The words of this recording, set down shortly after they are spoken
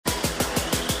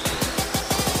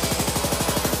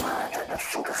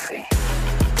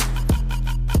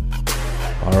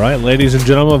All right, ladies and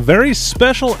gentlemen, a very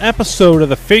special episode of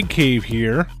the Fig Cave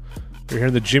here. We're here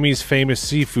in the Jimmy's Famous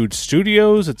Seafood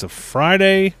Studios. It's a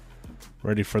Friday,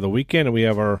 ready for the weekend, and we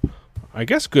have our, I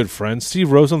guess, good friend,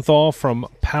 Steve Rosenthal from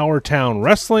PowerTown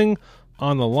Wrestling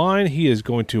on the line. He is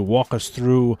going to walk us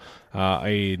through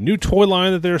a new toy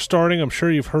line that they're starting. I'm sure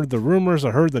you've heard the rumors,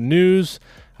 I heard the news,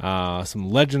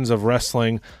 some legends of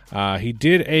wrestling. He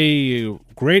did a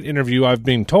great interview. I've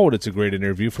been told it's a great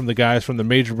interview from the guys from the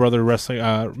Major Brother Wrestling,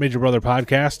 Major Brother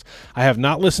podcast. I have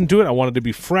not listened to it. I wanted to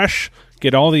be fresh,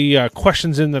 get all the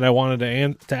questions in that I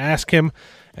wanted to ask him,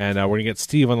 and we're going to get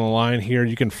Steve on the line here.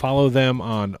 You can follow them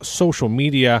on social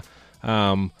media.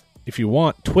 If you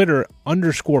want, Twitter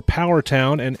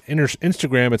 _PowerTown, and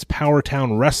Instagram, it's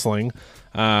PowerTown Wrestling.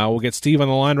 We'll get Steve on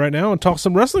the line right now and talk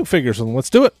some wrestling figures, and let's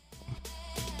do it.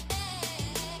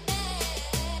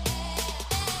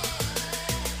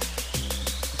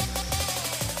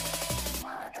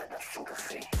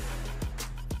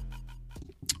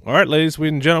 All right, ladies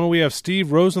and gentlemen, we have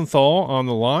Steve Rosenthal on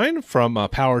the line from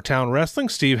PowerTown Wrestling.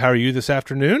 Steve, how are you this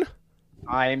afternoon?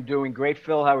 I am doing great,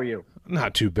 Phil. How are you?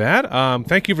 Not too bad.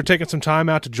 Thank you for taking some time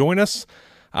out to join us.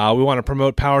 We want to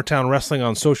promote PowerTown Wrestling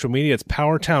on social media. It's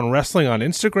PowerTown Wrestling on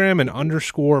Instagram and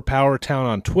 _PowerTown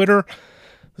on Twitter.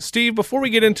 Steve, before we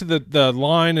get into the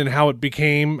line and how it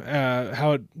became,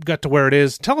 how it got to where it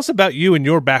is, tell us about you and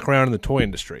your background in the toy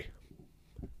industry.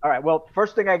 All right. Well,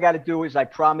 first thing I got to do is I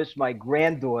promised my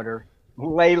granddaughter,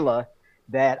 Layla,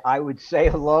 that I would say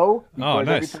hello. Oh,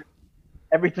 nice.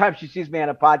 Every time she sees me on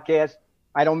a podcast,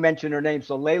 I don't mention her name.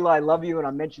 So, Layla, I love you, and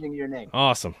I'm mentioning your name.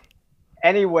 Awesome.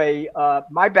 Anyway,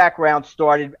 my background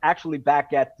started actually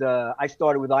back at I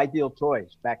started with Ideal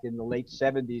Toys back in the late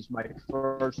 70s. My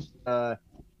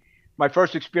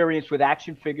first experience with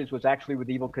action figures was actually with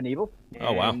Evel Knievel.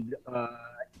 Oh, wow. And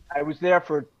I was there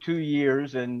for 2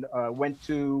 years and went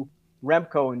to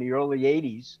Remco in the early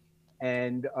 80s.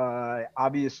 And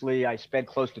obviously, I spent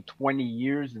close to 20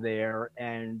 years there.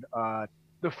 And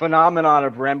the phenomenon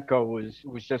of Remco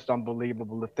was just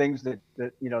unbelievable. The things that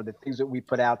the things that we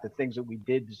put out, the things that we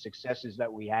did, the successes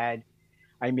that we had.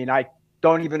 I mean, I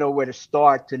don't even know where to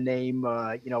start to name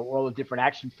all the different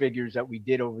action figures that we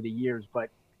did over the years.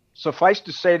 But suffice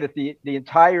to say that the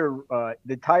entire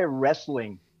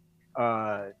wrestling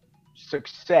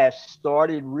success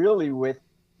started really with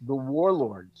the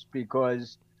Warlords,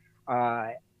 because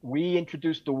we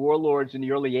introduced the Warlords in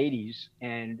the early 80s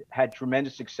and had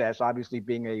tremendous success, obviously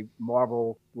being a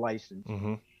Marvel license.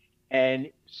 Mm-hmm. And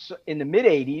so in the mid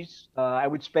 80s, I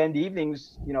would spend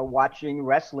evenings, watching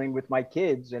wrestling with my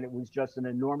kids, and it was just an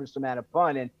enormous amount of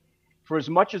fun. And for as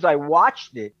much as I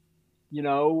watched it,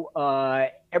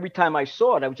 every time I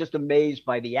saw it, I was just amazed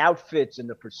by the outfits and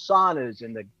the personas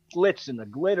and the glitz and the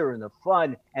glitter and the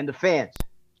fun and the fans.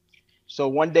 So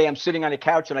one day I'm sitting on the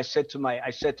couch and I said to my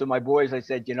boys, I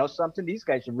said, you know something? These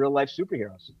guys are real life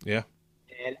superheroes. Yeah.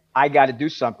 And I got to do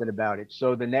something about it.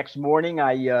 So the next morning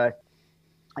I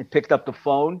picked up the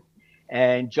phone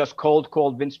and just cold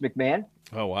called Vince McMahon.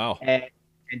 Oh, wow. And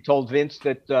told Vince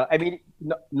that,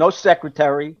 no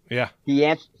secretary. Yeah. He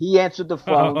answered the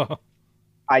phone.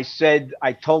 I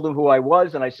told him who I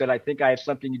was, and I said, I think I have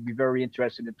something you'd be very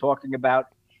interested in talking about.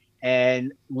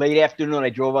 And late afternoon,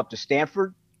 I drove up to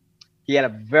Stamford. He had a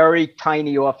very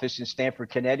tiny office in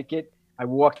Stamford, Connecticut. I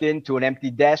walked into an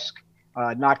empty desk,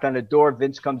 knocked on the door.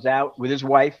 Vince comes out with his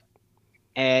wife,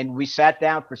 and we sat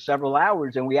down for several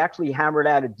hours, and we actually hammered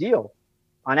out a deal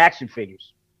on action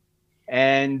figures,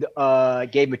 and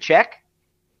gave him a check.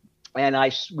 And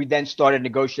we then started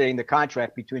negotiating the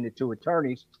contract between the two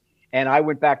attorneys. And I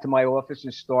went back to my office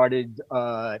and started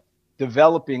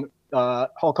developing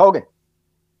Hulk Hogan.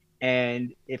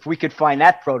 And if we could find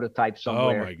that prototype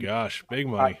somewhere. Oh, my gosh. Big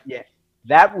money. Yeah.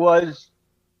 And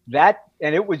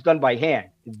it was done by hand.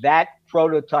 That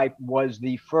prototype was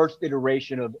the first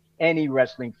iteration of any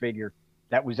wrestling figure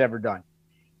that was ever done.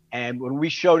 And when we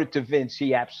showed it to Vince,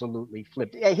 he absolutely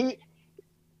flipped. He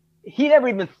never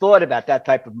even thought about that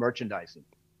type of merchandising.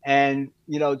 And,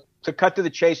 to cut to the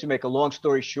chase and make a long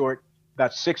story short,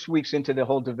 about 6 weeks into the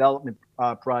whole development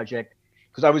project,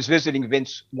 because I was visiting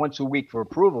Vince once a week for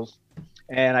approvals,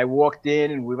 and I walked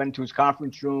in and we went to his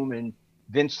conference room, and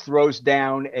Vince throws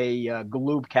down a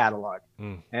Galoob catalog.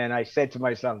 And I said to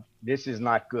myself, this is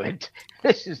not good.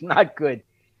 This is not good.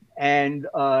 And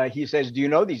he says, do you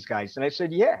know these guys? And I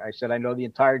said, yeah. I said, I know the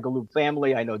entire Galoob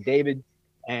family. I know David,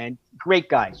 and great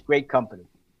guys, great company.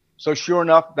 So sure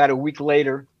enough, about a week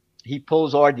later, he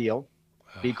pulls our deal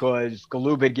because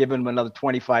Galoob had given him another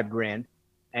 $25,000,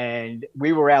 and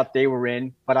we were out, they were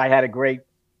in, but I had a great,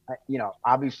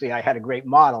 obviously I had a great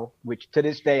model, which to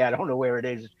this day, I don't know where it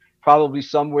is. probably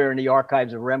somewhere in the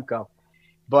archives of Remco.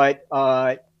 But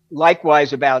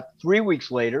likewise, about 3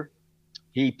 weeks later,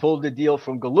 he pulled the deal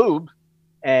from Galoob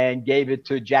and gave it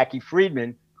to Jackie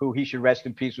Friedman, who, he should rest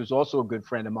in peace, was also a good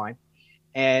friend of mine.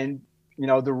 And,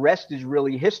 the rest is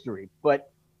really history.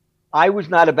 But I was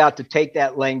not about to take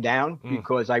that laying down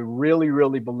because I really,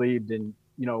 really believed in,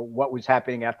 what was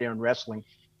happening out there in wrestling.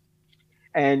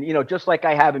 And, just like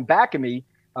I have in back of me,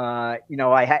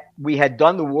 we had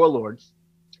done the Warlords,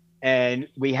 and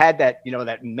we had that,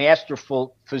 that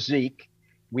masterful physique.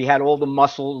 We had all the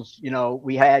muscles,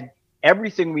 we had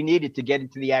everything we needed to get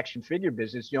into the action figure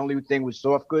business. The only thing was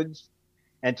soft goods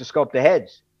and to sculpt the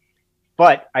heads.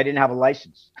 But I didn't have a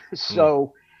license.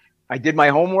 So I did my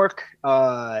homework,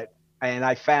 and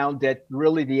I found that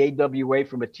really the AWA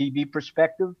from a TV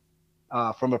perspective,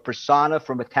 from a persona,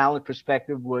 from a talent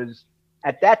perspective, was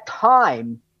at that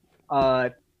time,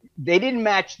 they didn't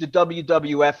match the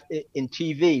WWF in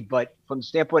TV, but from the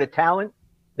standpoint of talent,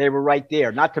 they were right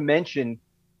there. Not to mention,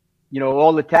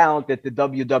 all the talent that the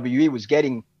WWE was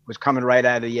getting was coming right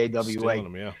out of the AWA.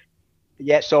 Stealing them,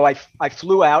 yeah. So I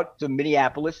flew out to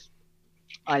Minneapolis.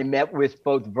 I met with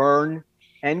both Vern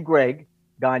and Greg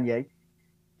Gagne,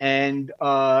 and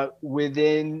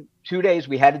within 2 days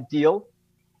we had a deal,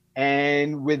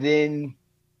 and within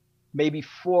maybe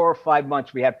 4 or 5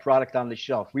 months we had product on the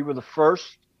shelf. We were the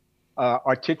first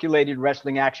articulated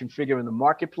wrestling action figure in the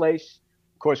marketplace.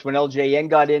 Of course, when LJN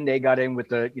got in, they got in with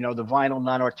the the vinyl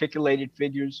non-articulated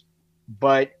figures.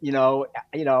 But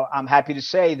I'm happy to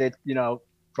say that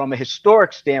from a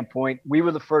historic standpoint, we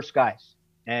were the first guys.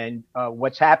 And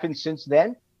what's happened since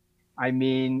then? I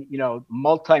mean,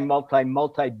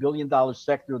 multi-billion dollar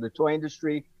sector of the toy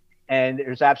industry, and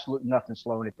there's absolutely nothing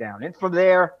slowing it down. And from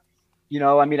there,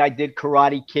 I did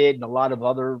Karate Kid and a lot of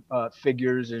other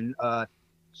figures, and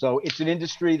so it's an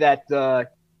industry that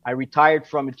I retired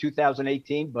from in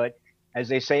 2018. But as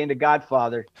they say in The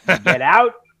Godfather, you get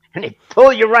out and they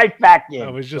pull you right back in.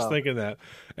 I was just thinking that.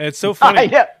 And it's so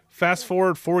funny. Fast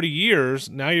forward 40 years,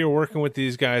 now you're working with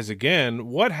these guys again.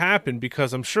 What happened?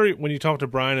 Because I'm sure when you talked to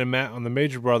Brian and Matt on the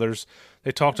Major Brothers,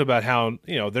 they talked about how,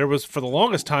 there was for the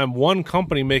longest time one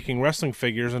company making wrestling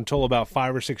figures until about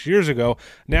 5 or 6 years ago.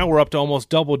 Now we're up to almost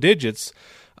double digits.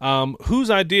 Whose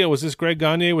idea was this? Greg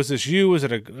Gagne? Was this you? Was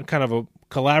it a kind of a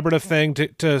collaborative thing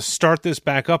to start this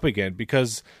back up again?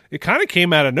 Because it kind of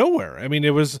came out of nowhere. I mean,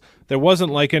 there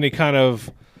wasn't like any kind of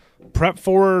prep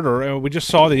for it, or we just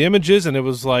saw the images and it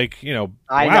was like,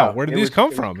 wow, where did these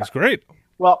come from? It's great.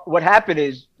 Well, what happened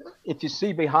is, if you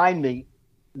see behind me,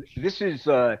 this is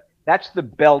that's the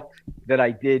belt that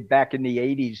I did back in the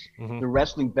 80s, the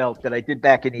wrestling belt that I did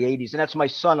back in the 80s. And that's my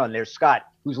son on there, Scott,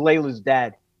 who's Layla's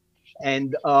dad.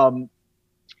 And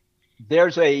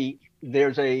there's a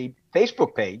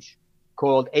Facebook page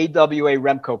called AWA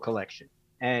Remco Collection.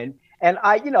 And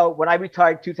I, when I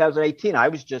retired in 2018, I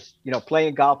was just,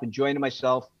 playing golf, enjoying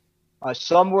myself.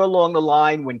 Somewhere along the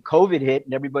line, when COVID hit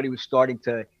and everybody was starting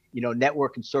to,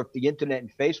 network and surf the internet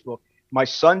and Facebook, my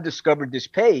son discovered this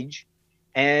page,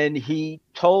 and he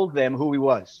told them who he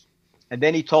was. And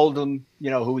then he told them,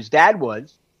 who his dad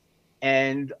was.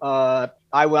 And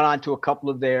I went on to a couple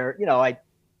of their,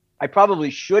 I probably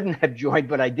shouldn't have joined,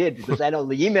 but I did, because I know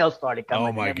the emails started coming.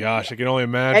 Oh my gosh, I can only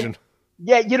imagine. And,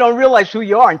 yeah, you don't realize who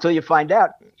you are until you find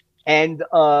out. And,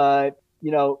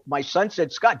 my son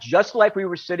said, Scott, just like we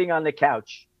were sitting on the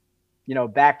couch,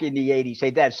 back in the 80s,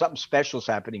 hey, Dad, something special's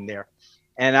happening there.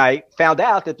 And I found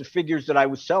out that the figures that I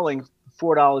was selling,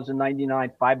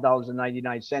 $4.99,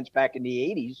 $5.99 back in the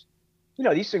 80s,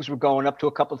 these things were going up to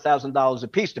a couple $1,000s a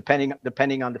piece, depending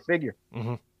on the figure.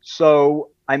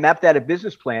 So I mapped out a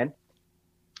business plan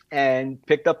and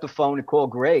picked up the phone and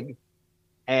called Greg.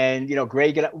 And,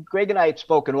 Greg and I had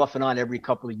spoken off and on every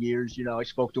couple of years. I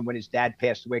spoke to him when his dad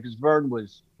passed away, because Vern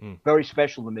was very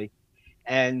special to me.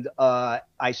 And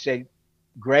I said,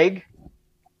 Greg,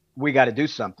 we got to do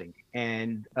something.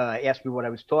 And asked me what I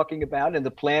was talking about. And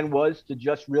the plan was to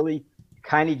just really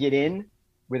kind of get in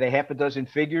with a half a dozen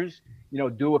figures,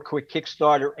 do a quick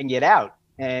Kickstarter and get out.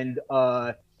 And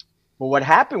but what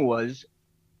happened was,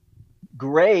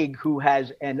 Greg, who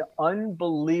has an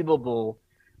unbelievable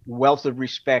wealth of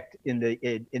respect in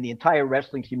the entire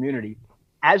wrestling community,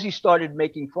 as he started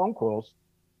making phone calls,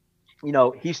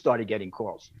 he started getting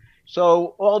calls.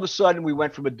 So all of a sudden we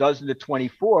went from a dozen to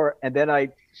 24. And then I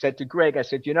said to Greg, I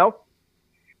said,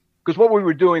 because what we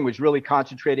were doing was really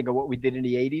concentrating on what we did in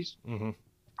the 80s. I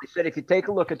said, if you take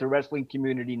a look at the wrestling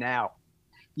community now,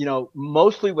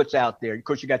 mostly what's out there, of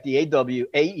course, you got the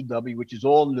AEW, which is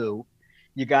all new.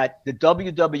 You got the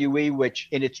WWE, which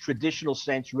in its traditional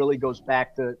sense really goes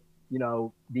back to,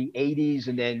 the 80s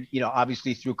and then,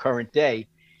 obviously through current day,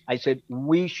 I said,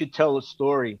 we should tell a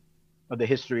story of the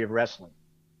history of wrestling.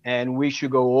 And we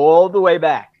should go all the way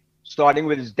back, starting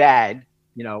with his dad,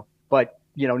 but,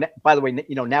 by the way,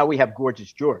 now we have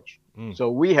Gorgeous George. So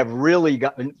we have really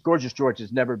Gorgeous George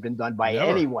has never been done by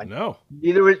anyone. No.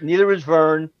 Neither is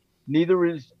Vern, neither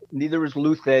is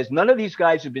Luthez. None of these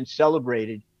guys have been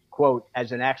celebrated, quote,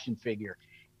 as an action figure.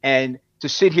 And to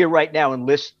sit here right now and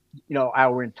list,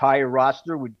 our entire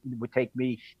roster would take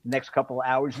me the next couple of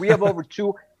hours. We have over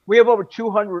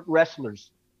 200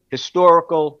 wrestlers,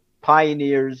 historical,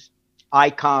 pioneers,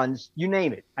 icons, you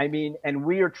name it. I mean, and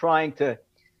we are trying to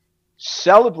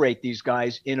celebrate these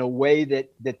guys in a way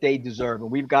that they deserve. And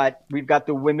we've got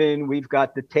the women, we've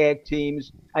got the tag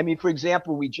teams. I mean, for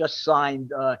example, we just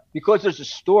signed because there's a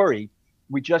story.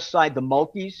 We just signed the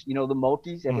Mulkeys. The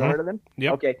Mulkeys. Have you heard of them?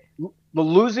 Yep. Okay. The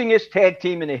losingest tag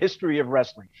team in the history of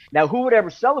wrestling. Now, who would ever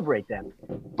celebrate them?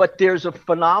 But there's a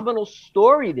phenomenal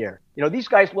story there. These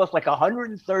guys lost like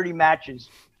 130 matches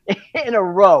in a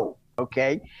row.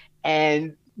 Okay.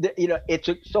 And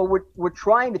so we're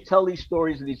trying to tell these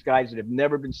stories of these guys that have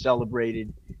never been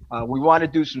celebrated. We want to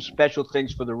do some special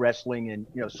things for the wrestling, and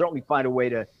certainly find a way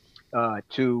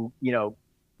to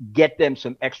get them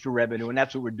some extra revenue, and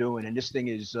that's what we're doing. And this thing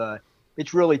is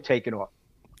it's really taken off.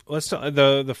 Let's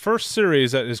the first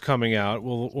series that is coming out.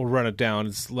 We'll run it down.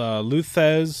 It's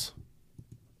Luthez,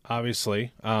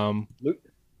 obviously.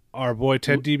 Our boy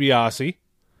Ted DiBiase,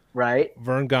 right?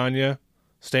 Vern Gagne,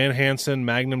 Stan Hansen,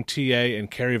 Magnum TA,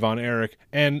 and Kerry Von Erich.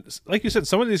 And like you said,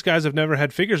 some of these guys have never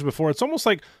had figures before. It's almost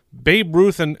like Babe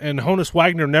Ruth and Honus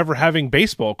Wagner never having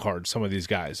baseball cards, some of these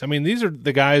guys. I mean, these are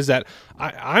the guys that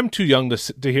I'm too young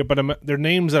to hear, but they're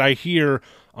names that I hear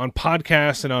on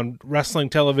podcasts and on wrestling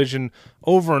television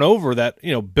over and over that,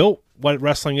 built what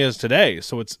wrestling is today.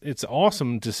 So it's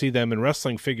awesome to see them in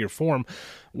wrestling figure form.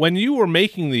 When you were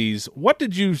making these, what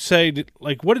did you say,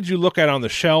 what did you look at on the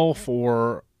shelf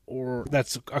or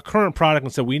that's a current product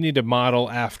and said we need to model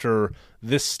after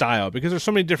this style? Because there's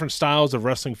so many different styles of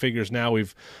wrestling figures now.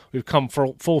 We've come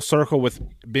full circle with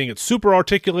being it super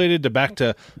articulated to back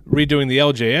to redoing the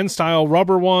LJN style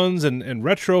rubber ones and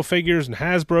retro figures and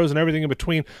Hasbros and everything in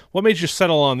between. What made you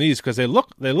settle on these? Because they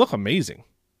look amazing.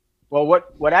 Well,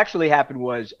 what actually happened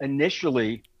was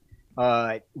initially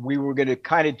we were going to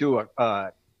kind of do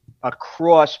a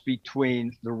cross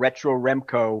between the retro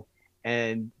Remco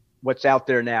and what's out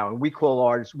there now, and we call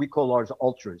ours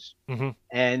ultras. Mm-hmm.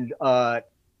 And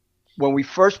when we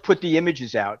first put the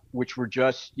images out, which were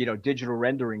just digital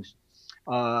renderings,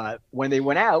 when they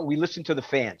went out, we listened to the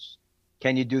fans.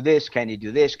 Can you do this? Can you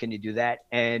do this? Can you do that?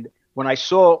 And when I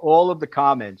saw all of the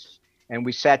comments, and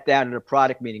we sat down at a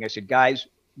product meeting, I said, guys,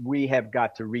 we have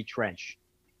got to retrench.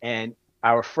 And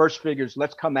our first figures,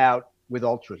 let's come out with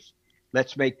ultras.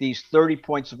 Let's make these 30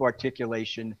 points of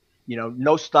articulation.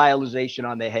 No stylization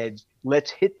on the heads.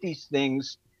 Let's hit these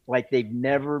things like they've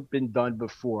never been done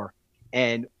before.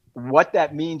 And what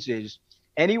that means is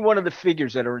any one of the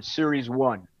figures that are in Series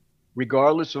 1,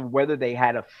 regardless of whether they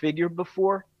had a figure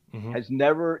before, has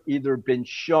never either been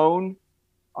shown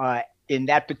in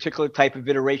that particular type of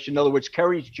iteration. In other words,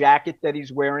 Kerry's jacket that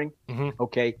he's wearing,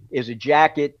 is a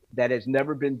jacket that has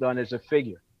never been done as a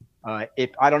figure.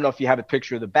 If I don't know if you have a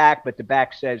picture of the back, but the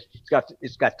back says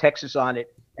it's got Texas on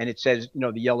it. And it says,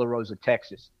 the Yellow Rose of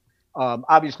Texas.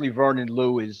 Obviously, Vern and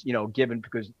Lou is, given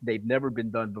because they've never been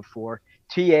done before.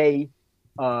 TA,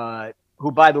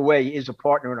 who, by the way, is a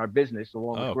partner in our business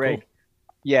along with Greg. Cool.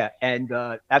 Yeah, and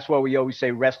that's why we always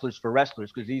say wrestlers for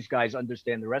wrestlers, because these guys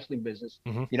understand the wrestling business.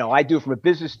 I do from a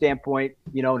business standpoint,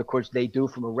 and of course they do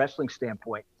from a wrestling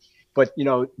standpoint. But,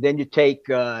 then you take,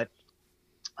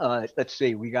 let's see,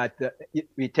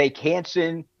 you take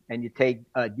Hansen and you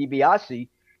take DiBiase.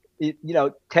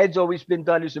 Ted's always been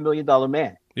done as $1 Million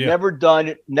Man. Yeah. Never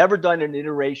done an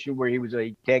iteration where he was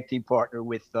a tag team partner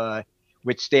with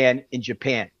Stan in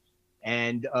Japan.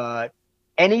 And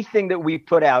anything that we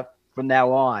put out from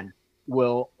now on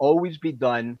will always be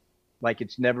done like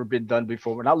it's never been done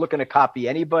before. We're not looking to copy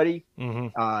anybody.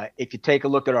 If you take a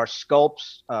look at our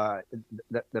sculpts,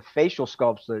 the facial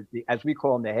sculpts, as we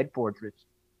call them, the head portraits,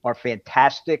 are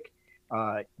fantastic.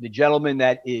 The gentleman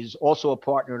that is also a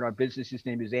partner in our business, his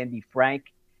name is Andy Frank,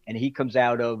 and he comes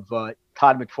out of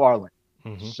Todd McFarlane.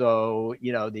 So,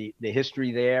 the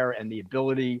history there and the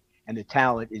ability and the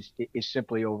talent is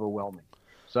simply overwhelming.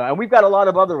 So, and we've got a lot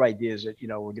of other ideas that,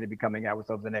 we're going to be coming out with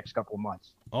over the next couple of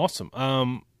months. Awesome.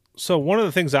 So one of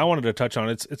the things I wanted to touch on,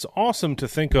 it's awesome to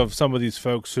think of some of these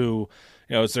folks who,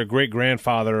 it's their great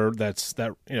grandfather that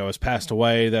has passed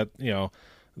away, that,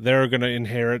 they're going to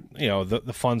inherit,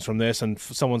 the funds from this, and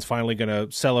someone's finally going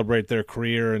to celebrate their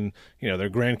career, and their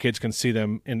grandkids can see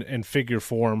them in figure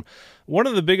form. One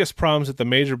of the biggest problems that the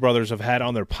Major Brothers have had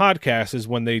on their podcast is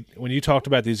when you talked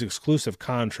about these exclusive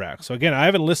contracts. So again, I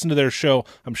haven't listened to their show.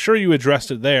 I'm sure you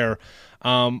addressed it there.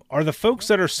 Are the folks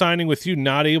that are signing with you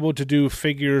not able to do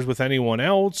figures with anyone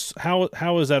else?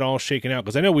 How is that all shaken out?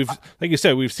 Because I know like you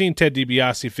said, we've seen Ted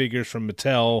DiBiase figures from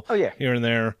Mattel here and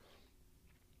there.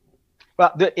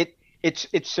 Well,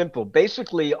 it's simple.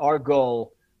 Basically, our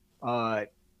goal, I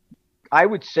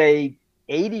would say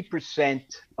 80%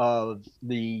 of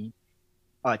the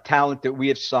talent that we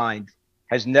have signed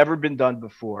has never been done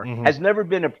before, has never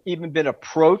been even been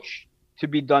approached to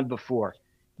be done before.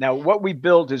 Now, what we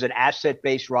build is an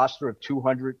asset-based roster of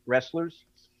 200 wrestlers.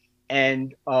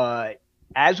 And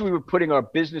as we were putting our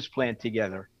business plan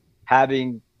together,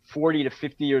 having 40 to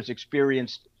 50 years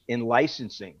experience in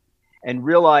licensing, and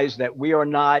realized that we are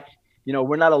not,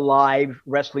 we're not a live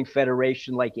wrestling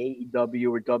federation like AEW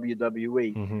or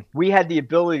WWE. We had the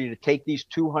ability to take these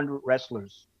 200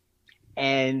 wrestlers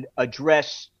and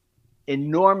address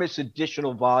enormous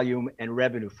additional volume and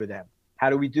revenue for them. How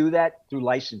do we do that? Through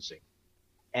licensing.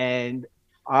 And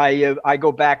I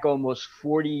go back almost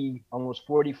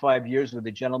 45 years with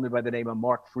a gentleman by the name of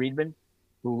Mark Friedman,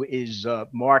 who is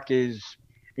Mark is,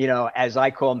 as I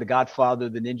call him, the godfather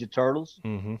of the Ninja Turtles.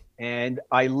 And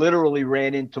I literally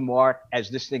ran into Mark as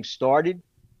this thing started.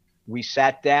 We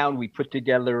sat down, we put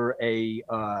together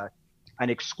an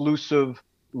exclusive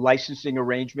licensing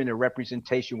arrangement, a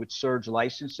representation with Surge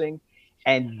Licensing,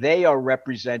 and they are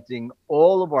representing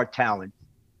all of our talent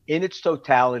in its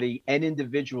totality and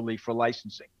individually for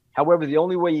licensing. However, the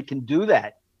only way you can do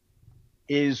that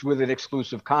is with an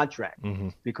exclusive contract,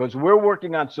 because we're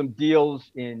working on some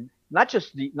deals in not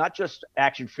just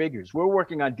action figures. We're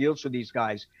working on deals for these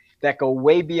guys that go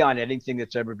way beyond anything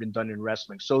that's ever been done in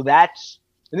wrestling. So and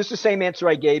this is the same answer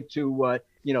I gave to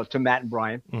Matt and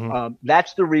Brian.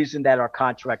 That's the reason that our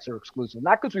contracts are exclusive,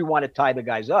 not because we want to tie the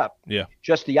guys up.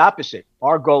 Just the opposite.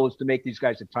 Our goal is to make these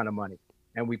guys a ton of money.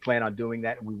 And we plan on doing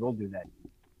that, and we will do that.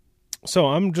 So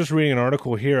I'm just reading an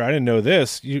article here. I didn't know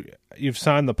this. You've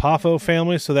signed the Poffo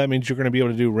family, so that means you're going to be able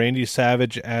to do Randy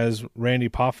Savage as Randy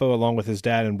Poffo along with his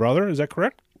dad and brother. Is that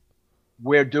correct?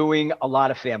 We're doing a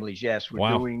lot of families, yes. We're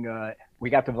doing we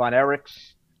got the Von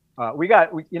Erichs.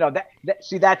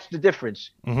 See, that's the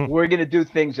difference. We're going to do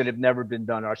things that have never been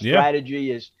done. Our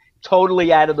strategy is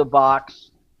totally out of the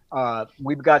box.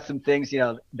 We've got some things,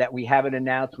 that we haven't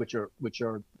announced, which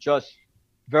are just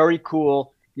very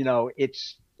cool.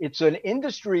 It's an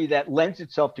industry that lends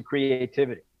itself to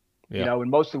creativity. And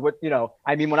most of what,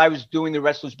 when I was doing the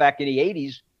wrestlers back in the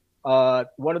 80s,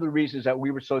 one of the reasons that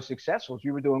we were so successful is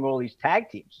we were doing all these tag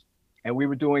teams, and we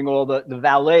were doing all the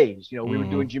valets. We were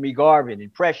doing Jimmy Garvin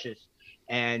and Precious.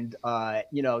 And,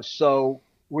 so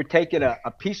we're taking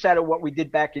a piece out of what we did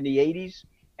back in the 80s,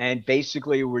 and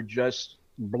basically we're just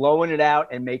blowing it out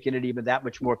and making it even that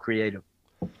much more creative.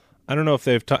 I don't know if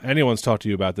anyone's talked to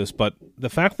you about this, but the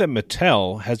fact that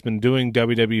Mattel has been doing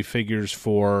WWE figures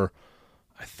for,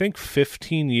 I think,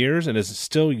 15 years and is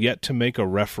still yet to make a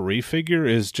referee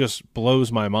figure just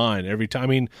blows my mind every time. I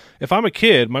mean, if I'm a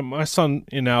kid, my son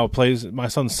my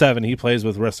son's 7, he plays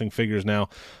with wrestling figures now.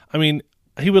 I mean,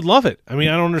 he would love it. I mean,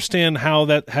 I don't understand how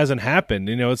that hasn't happened.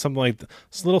 It's something like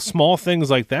little small things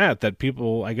like that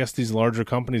people, I guess these larger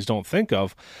companies don't think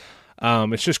of.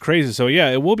 It's just crazy. So, yeah,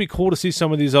 it will be cool to see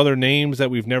some of these other names that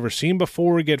we've never seen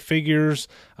before get figures.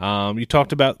 You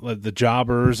talked about the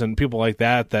jobbers and people like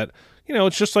that,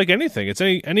 it's just like anything. It's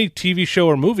any TV show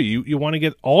or movie. You want to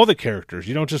get all the characters.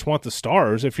 You don't just want the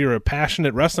stars. If you're a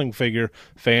passionate wrestling figure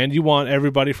fan, you want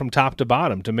everybody from top to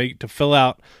bottom to fill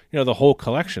out, the whole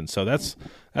collection. So that's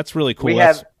really cool.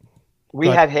 We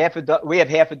have half a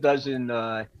dozen.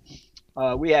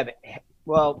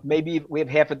 Maybe we have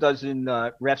half a dozen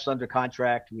refs under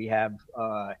contract. We have,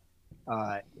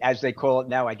 as they call it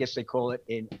now, I guess they call it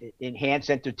enhanced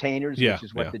entertainers, which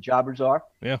is what the jobbers are.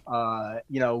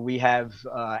 We have,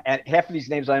 and half of these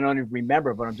names I don't even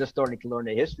remember, but I'm just starting to learn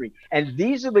the history. And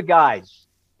these are the guys,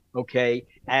 okay,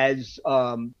 as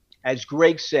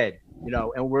Greg said,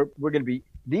 and we're going to be,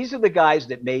 these are the guys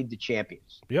that made the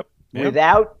champions.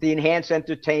 Without the enhanced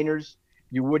entertainers,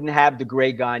 you wouldn't have the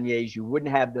Grey Gagnes. You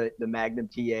wouldn't have the Magnum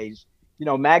TAs.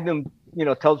 Magnum,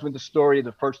 tells me the story of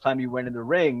the first time he went in the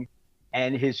ring,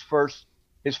 and his first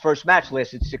match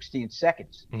lasted 16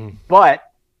 seconds. But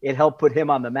it helped put him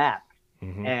on the map.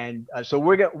 And so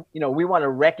we're going we want to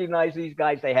recognize these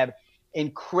guys. They have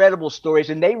incredible stories,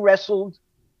 and they wrestled,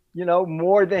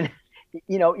 more than,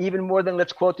 even more than,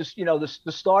 let's quote this,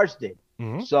 the stars did.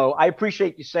 So I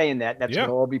appreciate you saying that. That's going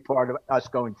to all be part of us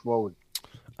going forward.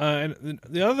 And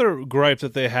the other gripe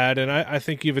that they had, and I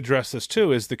think you've addressed this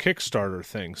too, is the Kickstarter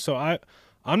thing. So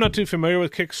I'm not too familiar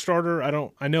with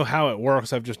Kickstarter. I know how it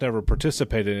works. I've just never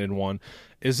participated in one.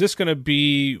 Is this going to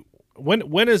be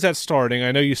when is that starting?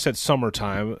 I know you said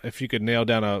summertime. If you could nail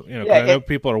down I know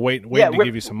people are waiting to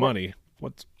give you some money.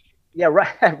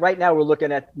 Right now we're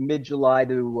looking at mid-July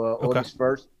to August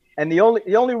 1st. And the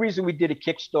only reason we did a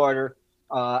Kickstarter,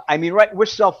 we're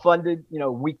self-funded.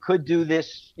 We could do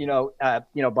this, by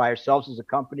ourselves as a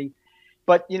company.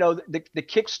 But, the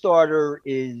Kickstarter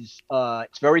is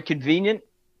it's very convenient.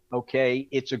 Okay.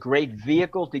 It's a great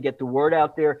vehicle to get the word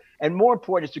out there. And more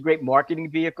important, it's a great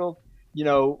marketing vehicle.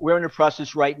 We're in the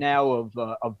process right now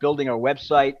of building our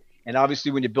website. And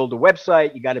obviously when you build a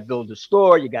website, you got to build a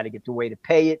store. You got to get the way to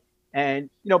pay it. And,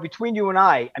 between you and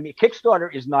I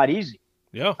Kickstarter is not easy.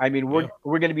 Yeah.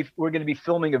 We're going to be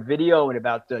filming a video in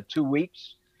about 2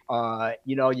 weeks.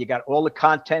 You got all the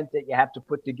content that you have to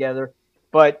put together.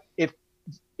 But if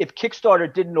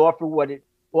Kickstarter didn't offer what it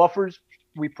offers,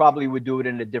 we probably would do it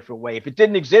in a different way. If it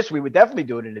didn't exist, we would definitely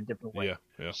do it in a different way.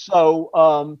 Yeah. So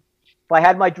if I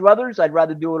had my druthers, I'd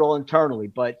rather do it all internally.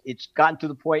 But it's gotten to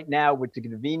the point now with the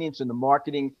convenience and the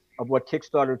marketing of what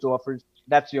Kickstarter offers.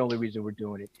 That's the only reason we're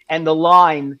doing it. And the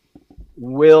line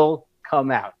will come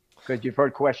out, because you've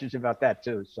heard questions about that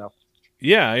too. So.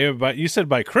 Yeah, but you said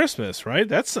by Christmas, right?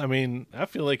 I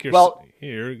feel like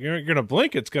you're going to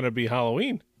blink. It's going to be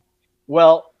Halloween.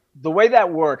 Well, the way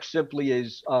that works simply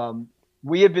is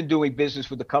we have been doing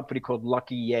business with a company called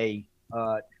Lucky Yay.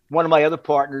 One of my other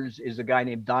partners is a guy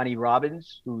named Donnie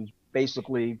Robbins, who's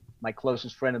basically my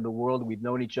closest friend in the world. We've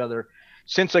known each other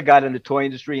since I got in the toy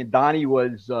industry. And Donnie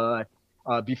was,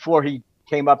 before he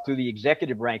came up through the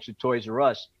executive ranks of Toys R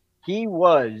Us, he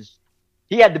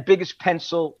had the biggest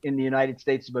pencil in the United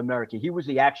States of America. He was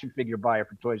the action figure buyer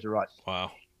for Toys R Us.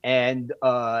 Wow. And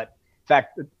in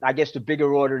fact, I guess the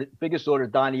biggest order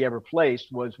Donnie ever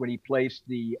placed was when he placed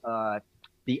the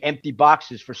empty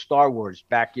boxes for Star Wars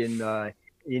back in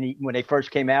when they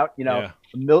first came out.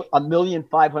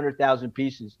 1,500,000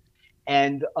 pieces.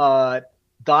 And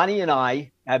Donnie and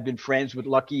I have been friends with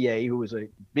Lucky Yay, who was a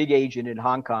big agent in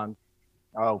Hong Kong,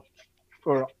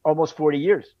 for almost 40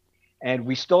 years. And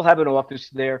we still have an office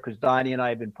there because Donnie and I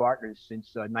have been partners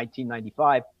since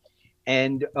 1995.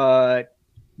 And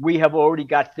we have already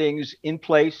got things in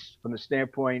place from the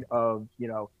standpoint of,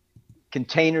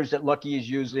 containers that Lucky is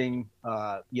using.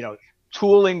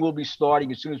 Tooling will be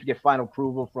starting as soon as we get final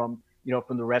approval from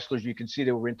the wrestlers. You can see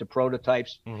that we're into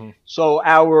prototypes. Mm-hmm. So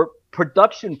our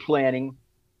production planning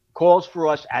calls for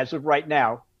us, as of right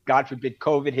now, God forbid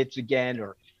COVID hits again,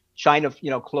 or China,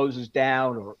 closes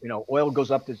down, or, oil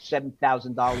goes up to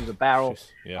 $7,000 a barrel.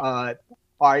 Yeah.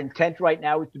 Our intent right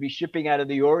now is to be shipping out of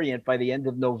the Orient by the end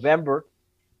of November,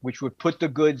 which would put the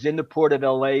goods in the port of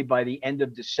LA by the end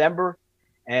of December.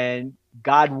 And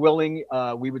God willing,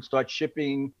 we would start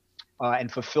shipping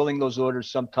and fulfilling those orders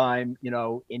sometime,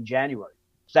 in January.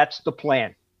 So that's the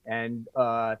plan. And,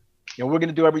 we're going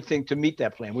to do everything to meet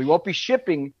that plan. We won't be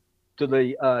shipping to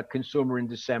the consumer in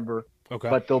December. Okay.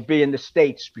 But they'll be in the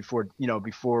States before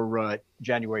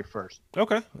January 1st.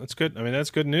 Okay, that's good.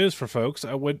 That's good news for folks.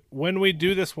 When we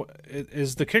do this,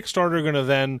 is the Kickstarter going to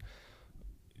then,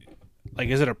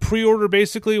 is it a pre-order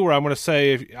basically, where I'm going to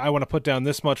say if I want to put down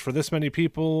this much for this many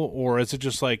people, or is it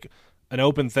just like an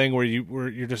open thing where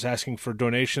you're just asking for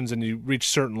donations and you reach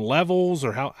certain levels,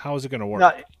 or how is it going to work?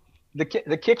 No, the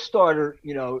Kickstarter,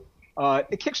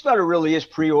 the Kickstarter really is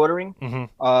pre-ordering.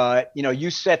 Mm-hmm. You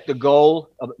set the goal,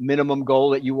 a minimum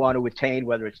goal that you want to attain,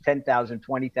 whether it's 10,000,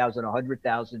 20,000,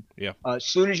 100,000. Yeah. As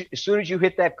soon as you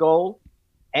hit that goal,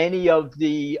 any of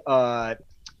the, they're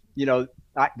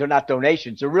not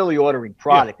donations. They're really ordering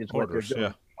product, is what they're doing.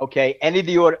 Yeah. Okay. Any of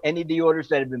the orders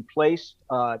that have been placed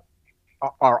are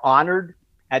honored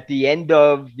at the end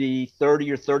of the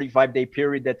 30 or 35-day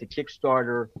period that the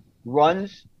Kickstarter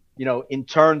runs. In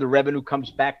turn, the revenue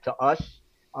comes back to us.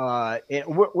 And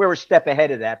we're a step ahead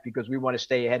of that because we want to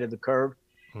stay ahead of the curve.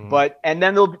 Mm. And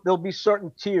then there'll be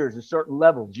certain tiers and certain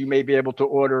levels. You may be able to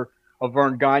order a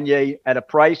Vern Gagne at a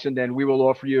price, and then we will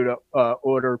offer you to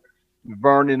order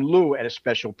Vern and Lou at a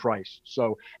special price.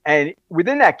 So, and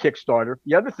within that Kickstarter,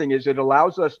 the other thing is it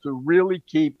allows us to really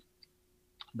keep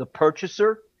the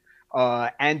purchaser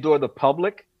and or the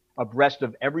public abreast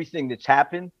of everything that's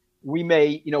happened. We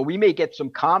may get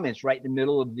some comments right in the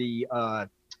middle of the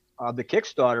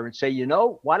Kickstarter and say,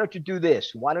 why don't you do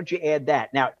this? Why don't you add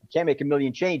that? Now, you can't make a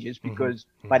million changes because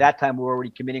by that time we're already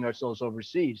committing ourselves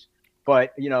overseas.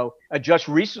 But, just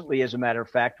recently, as a matter of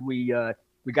fact, we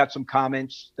we got some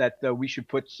comments that we should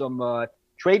put some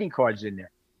trading cards in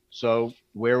there. So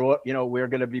we're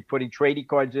going to be putting trading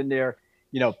cards in there.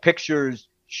 Pictures,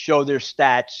 show their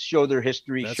stats, show their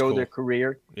history, That's show cool. their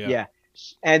career. Yeah.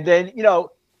 And then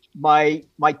my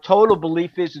total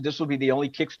belief is that this will be the only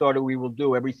Kickstarter we will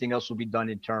do. Everything else will be done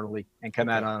internally and come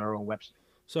out on our own website.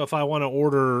 So if I want to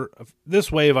order this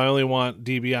wave, I only want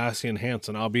DiBiase and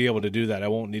Hansen. I'll be able to do that. I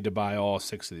won't need to buy all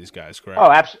 6 of these guys, correct?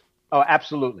 Oh,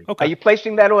 absolutely. Okay. Are you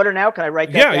placing that order now? Can I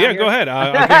write that down Yeah, here? go ahead.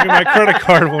 I'll give you my credit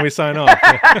card when we sign off.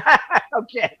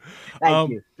 Okay.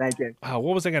 Thank you. What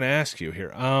was I going to ask you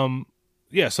here?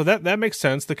 Yeah, so that makes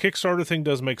sense. The Kickstarter thing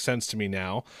does make sense to me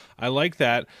now. I like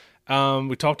that.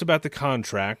 We talked about the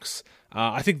contracts.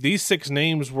 I think these 6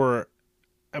 names were,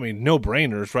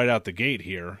 no-brainers right out the gate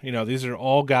here. These are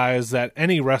all guys that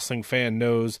any wrestling fan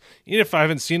knows. Even if I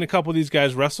haven't seen a couple of these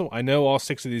guys wrestle, I know all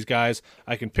 6 of these guys.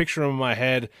 I can picture them in my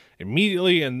head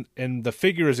immediately, and the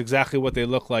figure is exactly what they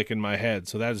look like in my head,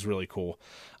 so that is really cool.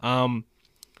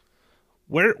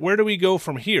 Where do we go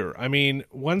from here?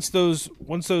 Once those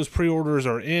pre-orders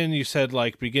are in, you said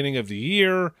like beginning of the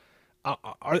year.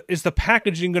 Is the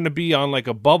packaging going to be on like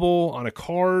a bubble on a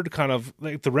card, kind of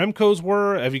like the Remcos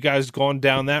were? Have you guys gone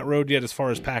down that road yet as far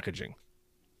as packaging?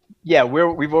 Yeah,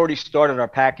 we've already started our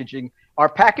packaging. Our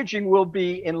packaging will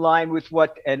be in line with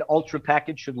what an ultra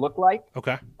package should look like.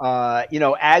 Okay.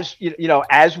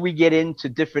 As we get into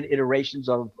different iterations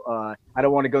of, I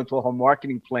don't want to go into a whole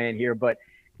marketing plan here, but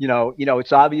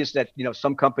it's obvious that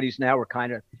some companies now are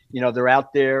kind of they're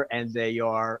out there and they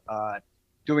are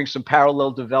doing some parallel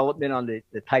development on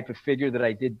the type of figure that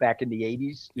I did back in the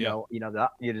 80s.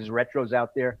 There's retros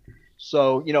out there.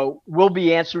 So, we'll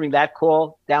be answering that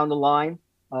call down the line.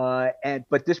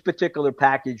 But this particular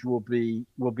package will be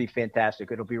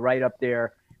fantastic. It'll be right up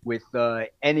there with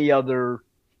any other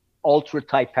ultra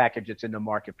type package that's in the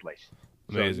marketplace.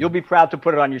 Amazing. So you'll be proud to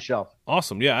put it on your shelf.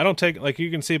 Awesome. Yeah, I don't take, like you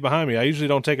can see behind me, I usually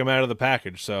don't take them out of the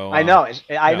package. So I know.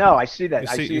 I see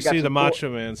that. You see the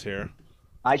Macho Man's here.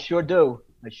 I sure do.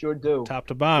 Top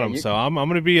to bottom. So I'm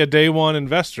going to be a day one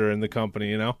investor in the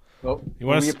company, Well,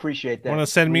 we appreciate that. Want to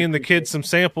send me and the kids some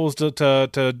samples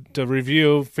to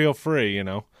review, feel free,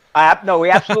 No, we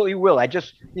absolutely will. I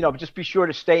just be sure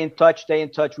to stay in touch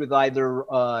with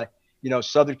either,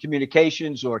 Southern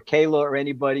Communications or Kayla or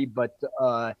anybody, but,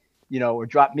 or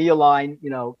drop me a line,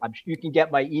 you can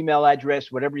get my email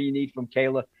address, whatever you need from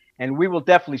Kayla. And we will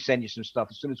definitely send you some stuff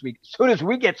as soon as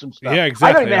we get some stuff. Yeah,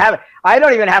 exactly. I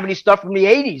don't even have any stuff from the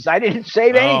 80s. I didn't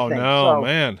save anything. Oh, no,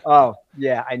 man. Oh,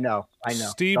 yeah, I know.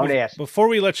 Steve, don't ask. Before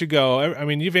we let you go,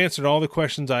 you've answered all the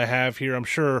questions I have here. I'm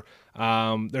sure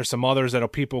there's some others that'll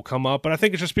people come up, but I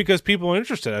think it's just because people are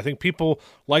interested. I think people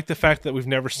like the fact that we've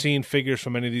never seen figures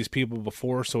from any of these people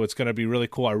before, so it's going to be really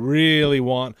cool. I really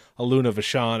want a Luna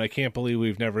Vachon. I can't believe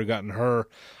we've never gotten her.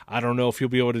 I don't know if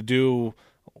you'll be able to do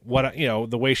what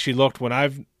the way she looked when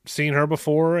I've seen her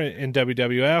before in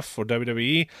WWF or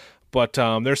WWE, but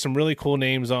there's some really cool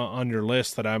names on your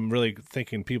list that I'm really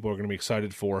thinking people are going to be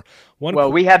excited for.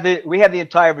 We have the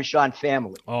entire Vachon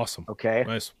family. Awesome. Okay.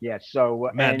 Nice. Yeah.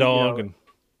 So Mad Dog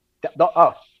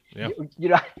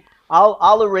yeah.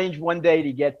 I'll arrange one day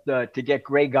to get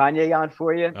Greg Gagne on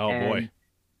for you. Oh boy.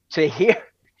 To hear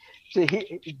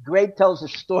Greg tells a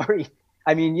story.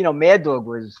 Mad Dog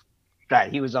was. God,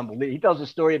 he was unbelievable. He tells a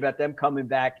story about them coming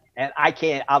back, and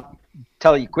I'll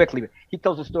tell you quickly, but he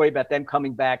tells a story about them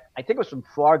coming back. I think it was from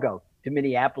Fargo to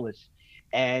Minneapolis.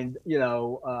 And,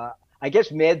 I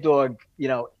guess Mad Dog,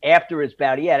 after his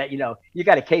bout, he had you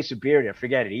got a case of beer there,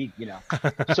 forget it.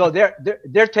 So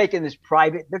they're taking this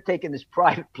private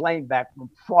plane back from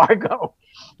Fargo,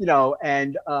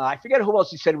 and I forget who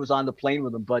else he said was on the plane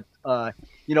with him, but,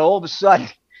 all of a sudden,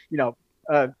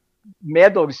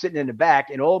 Mad Dog is sitting in the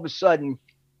back, and all of a sudden,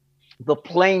 the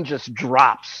plane just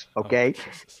drops. Okay,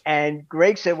 and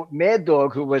Greg said, Mad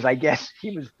Dog, who was, I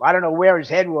don't know where his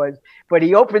head was, but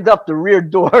he opened up the rear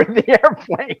door of the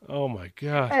airplane. Oh my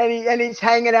God! And he's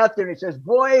hanging out there, and he says,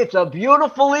 "Boy, it's a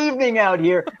beautiful evening out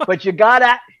here, but you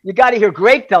gotta hear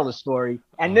Greg tell the story."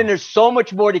 And then there's so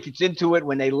much more that gets into it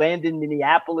when they land in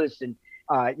Minneapolis, and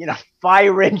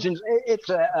fire engines.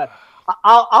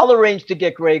 I'll arrange to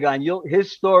get Greg on.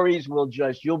 His stories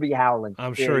you'll be howling.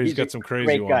 I'm sure he's got some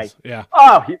crazy ones. Yeah.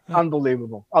 Oh,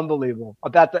 unbelievable.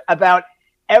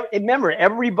 Remember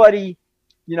everybody,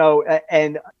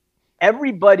 and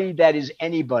everybody that is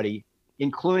anybody,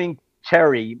 including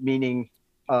Terry, meaning,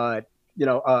 Hulk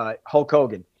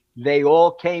Hogan. They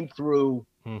all came through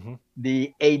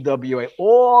the AWA,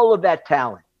 all of that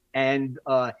talent, and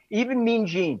even Mean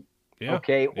Gene. Yeah.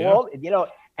 Okay. Yeah.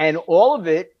 And all of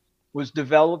it was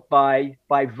developed by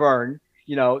Vern,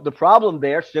 the problem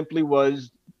there simply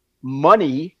was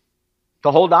money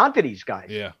to hold on to these guys.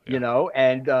 Yeah.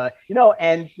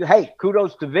 And hey,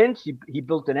 kudos to Vince. He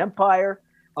built an empire.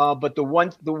 But the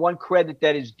one credit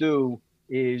that is due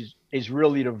is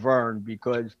really to Vern,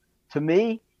 because to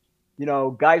me,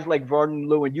 guys like Vern and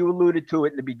Lou, and you alluded to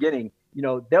it in the beginning,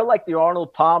 they're like the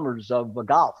Arnold Palmers of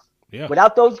golf. Yeah.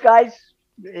 Without those guys,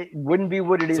 it wouldn't be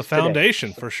what it is. It's a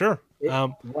foundation for sure.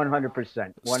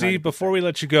 100%. Steve, before we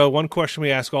let you go, one question we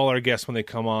ask all our guests when they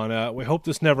come on. We hope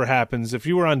this never happens. If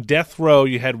you were on death row,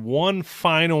 you had one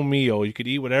final meal, you could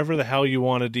eat whatever the hell you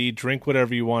wanted to eat, drink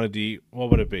whatever you wanted to eat,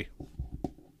 what would it be?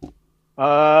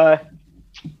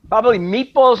 Probably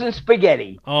meatballs and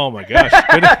spaghetti. Oh my gosh,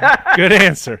 good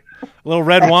answer. A little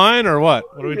red wine or what?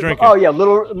 What are we drinking? Oh yeah,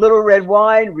 little red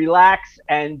wine, relax,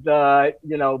 and but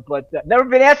never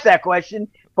been asked that question.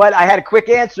 But I had a quick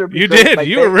answer. You did.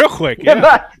 You were real quick.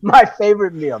 Yeah. my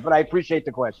favorite meal, but I appreciate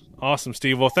the question. Awesome,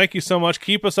 Steve. Well, thank you so much.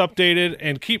 Keep us updated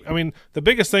and the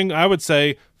biggest thing I would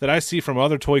say that I see from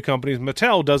other toy companies,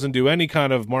 Mattel doesn't do any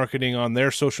kind of marketing on their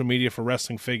social media for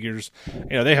wrestling figures.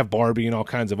 They have Barbie and all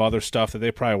kinds of other stuff that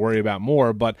they probably worry about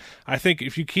more. But I think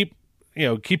if you keep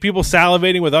people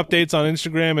salivating with updates on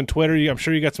Instagram and Twitter, I'm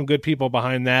sure you got some good people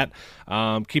behind that.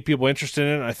 Keep people interested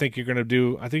in it. I think you guys are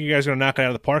going to knock it out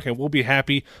of the park, and we'll be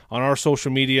happy on our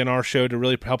social media and our show to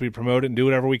really help you promote it and do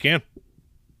whatever we can.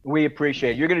 We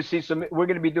appreciate it. You're going to see we're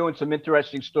going to be doing some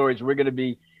interesting stories. We're going to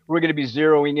be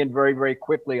zeroing in very, very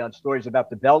quickly on stories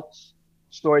about the belts,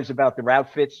 stories about their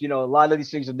outfits. A lot of these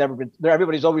things have never been there.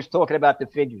 Everybody's always talking about the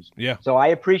figures. Yeah. So I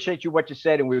appreciate what you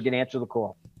said, and we were going to answer the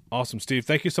call. Awesome, Steve.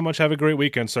 Thank you so much. Have a great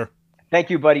weekend, sir. Thank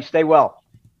you, buddy. Stay well.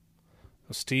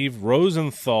 Steve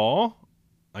Rosenthal,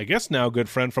 I guess now a good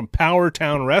friend from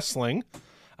PowerTown Wrestling.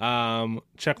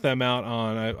 Check them out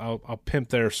on, I'll pimp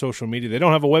their social media. They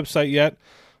don't have a website yet.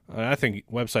 I think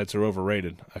websites are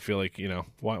overrated. I feel like,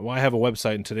 why have a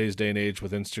website in today's day and age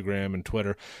with Instagram and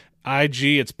Twitter? IG,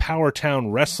 it's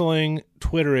PowerTown Wrestling.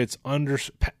 Twitter, it's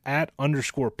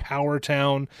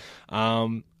 @_PowerTown.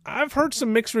 I've heard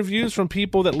some mixed reviews from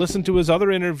people that listened to his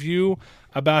other interview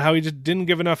about how he just didn't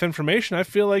give enough information. I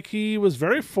feel like he was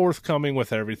very forthcoming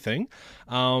with everything.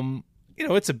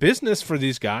 It's a business for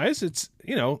these guys. It's,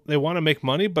 they want to make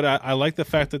money, but I like the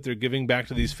fact that they're giving back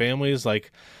to these families.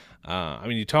 Like,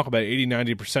 you talk about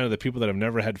 80-90% of the people that have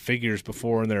never had figures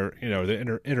before in their,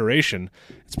 the iteration.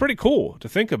 It's pretty cool to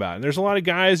think about. And there's a lot of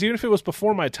guys, even if it was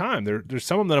before my time, there's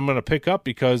some of them that I'm going to pick up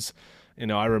because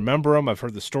I remember them. I've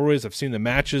heard the stories. I've seen the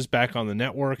matches back on the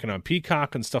network and on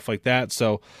Peacock and stuff like that.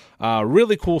 So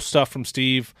really cool stuff from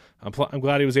Steve. I'm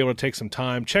glad he was able to take some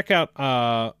time. Check out,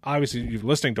 obviously, you're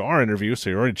listening to our interview, so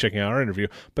you're already checking out our interview.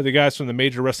 But the guys from the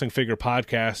Major Wrestling Figure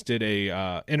Podcast did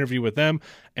a interview with them,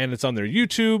 and it's on their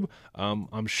YouTube.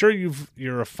 I'm sure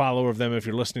you're a follower of them if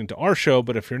you're listening to our show,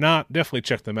 but if you're not, definitely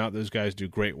check them out. Those guys do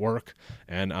great work,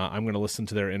 and I'm going to listen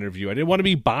to their interview. I didn't want to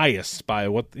be biased by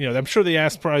what, I'm sure they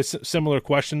asked probably similar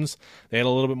questions. They had a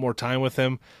little bit more time with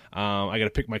him. I got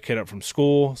to pick my kid up from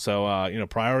school, so,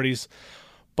 priorities.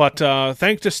 But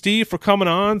thanks to Steve for coming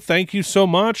on. Thank you so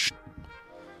much.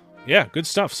 Yeah, good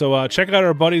stuff. So check out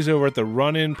our buddies over at the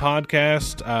Run-In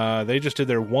Podcast. They just did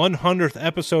their 100th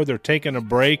episode. They're taking a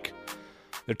break.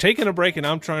 And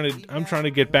I'm trying to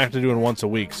get back to doing once a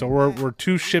week. So we're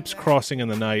two ships crossing in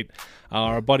the night.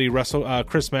 Our buddy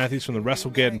Chris Matthews from the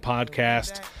WrestleGeddon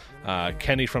Podcast.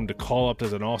 Kenny from To Call Up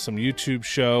does an awesome YouTube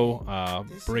show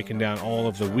breaking down all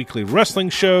of the weekly wrestling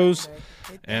shows.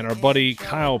 And our buddy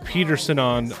Kyle Peterson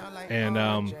and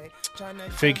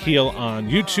Fig Heel on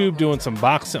YouTube doing some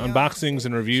unboxings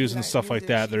and reviews and stuff like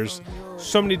that. There's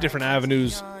so many different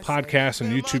avenues, podcasts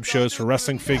and YouTube shows for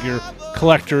wrestling figure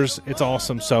collectors. It's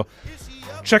awesome. So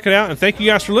check it out. And thank you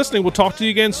guys for listening. We'll talk to you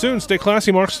again soon. Stay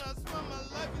classy, Marks.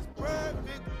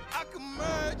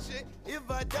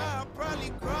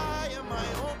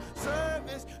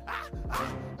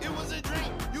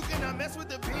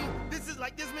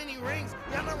 Like this many rings,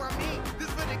 y'all know what I mean. This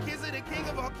for the kids of the king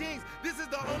of all kings. This is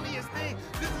the onlyest thing.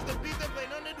 This is the beat that play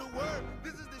none